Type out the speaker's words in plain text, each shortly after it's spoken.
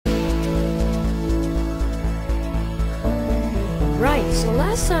So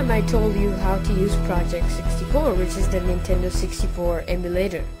last time I told you how to use Project 64, which is the Nintendo 64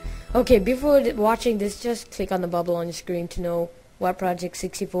 emulator. Okay, before watching this, just click on the bubble on your screen to know what Project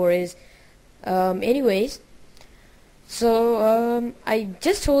 64 is. Anyways, so I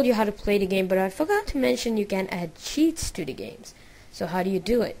just told you how to play the game, but I forgot to mention you can add cheats to the games. So how do you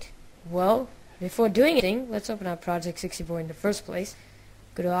do it? Well, before doing anything, let's open up Project 64 in the first place.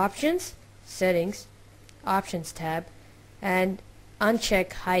 Go to Options, Settings, Options tab, and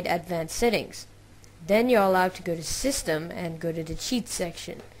uncheck Hide Advanced Settings. Then you're allowed to go to System and go to the Cheats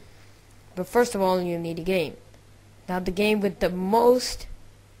section. But first of all, you need a game. Now the game with the most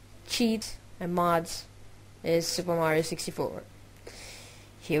cheats and mods is Super Mario 64.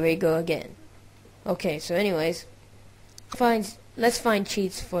 Here we go again. Okay, so anyways, let's find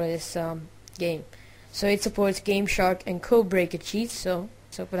cheats for this game. So it supports Gameshark and Code Breaker cheats, so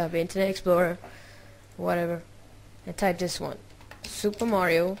let's open up Internet Explorer, whatever, and type this one. Super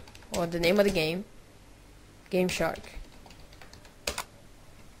Mario, or the name of the game, Gameshark.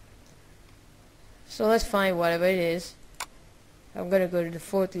 So let's find whatever it is. I'm gonna go to the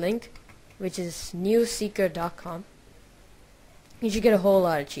fourth link, which is newseeker.com. You should get a whole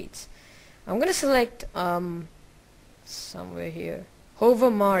lot of cheats. I'm gonna select somewhere here,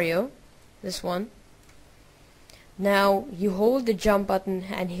 Hover Mario, this one. Now you hold the jump button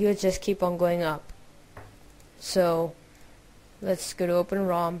and he'll just keep on going up. So let's go to Open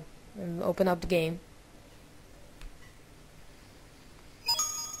ROM and open up the game.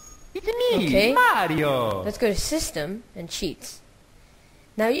 It's me, okay, Mario. Let's go to System and Cheats.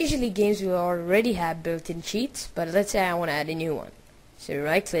 Now usually games will already have built-in cheats, but let's say I want to add a new one. So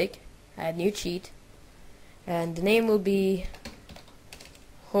right click, add new cheat, and the name will be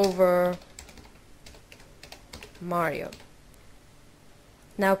Hover Mario.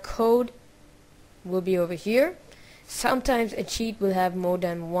 Now code will be over here. Sometimes a cheat will have more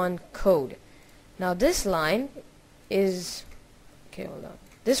than one code. Now this line is, okay, hold on.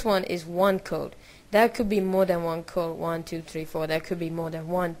 This one is one code. That could be more than one code. 1, 2, 3, 4. That could be more than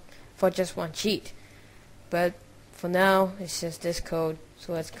one for just one cheat. But for now, it's just this code.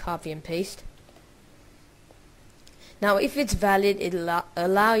 So let's copy and paste. Now, if it's valid, it'll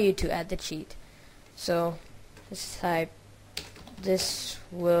allow you to add the cheat. So let's type, this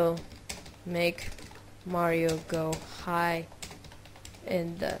will make Mario go high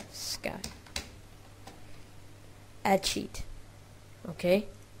in the sky. Add cheat. Okay.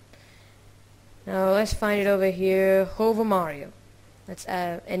 Now let's find it over here, Hover Mario. Let's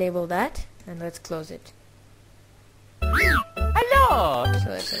enable that and let's close it. Hello. So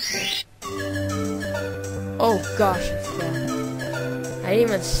that's okay. Oh gosh, I forgot. I didn't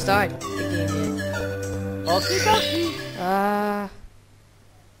even start the game yet. Okie dokie.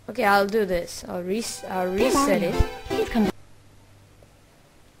 Okay, I'll do this. I'll reset it.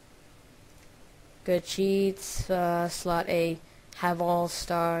 Go cheats, slot A, have all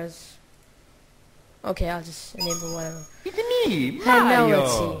stars. Okay, I'll just enable whatever. It's me, And now Mario.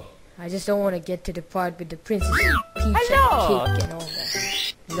 let's see. I just don't want to get to the part with the Princess Peach and cake and all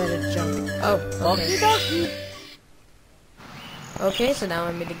that. Let her jump. Oh, okay. Okie dokie. Okay, so now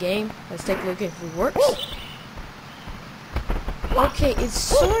I'm in the game. Let's take a look if it works. Okay, it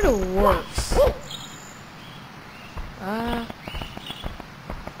sort of works.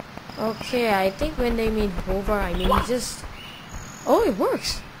 Okay, I think when they mean hover, I mean just... Oh, it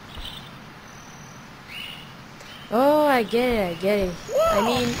works. Oh, I get it. I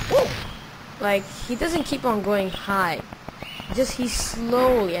mean, like, he doesn't keep on going high. Just he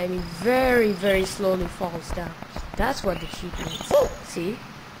slowly, I mean very, very slowly falls down. That's what the cheat means. See?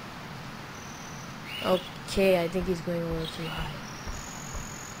 Okay, I think he's going a little too high.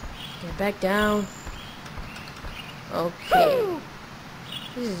 Get back down. Okay.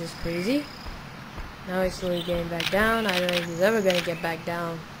 This is just crazy. Now he's slowly getting back down. I don't know if he's ever gonna get back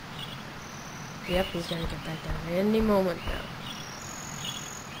down. Yep, he's gonna get back down any moment now.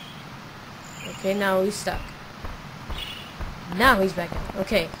 Okay, now he's stuck. Now he's back down.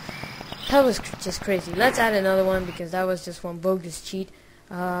 Okay. That was just crazy. Let's add another one because that was just one bogus cheat.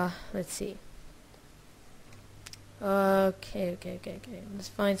 Let's see. Okay. Let's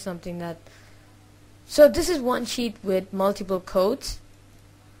find something that... So this is one cheat with multiple codes.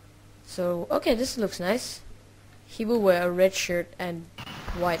 So, okay, this looks nice. He will wear a red shirt and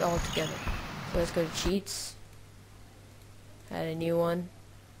white all together. So let's go to cheats. Add a new one.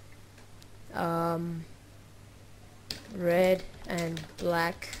 Red and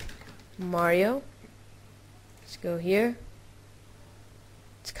black Mario. Let's go here.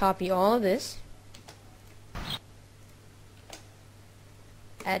 Let's copy all of this.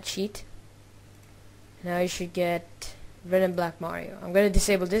 Add cheat. Now you should get Red and Black Mario. I'm gonna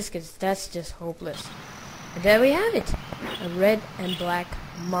disable this because that's just hopeless. And there we have it. A Red and Black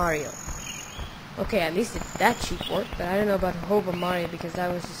Mario. Okay, at least that cheat worked, but I don't know about Hobo Mario because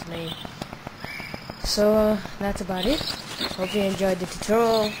that was just lame. So, that's about it. Hope you enjoyed the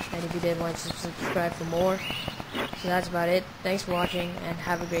tutorial, and if you did, want to subscribe for more. So that's about it. Thanks for watching, and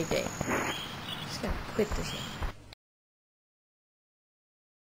have a great day. Just gonna quit this one.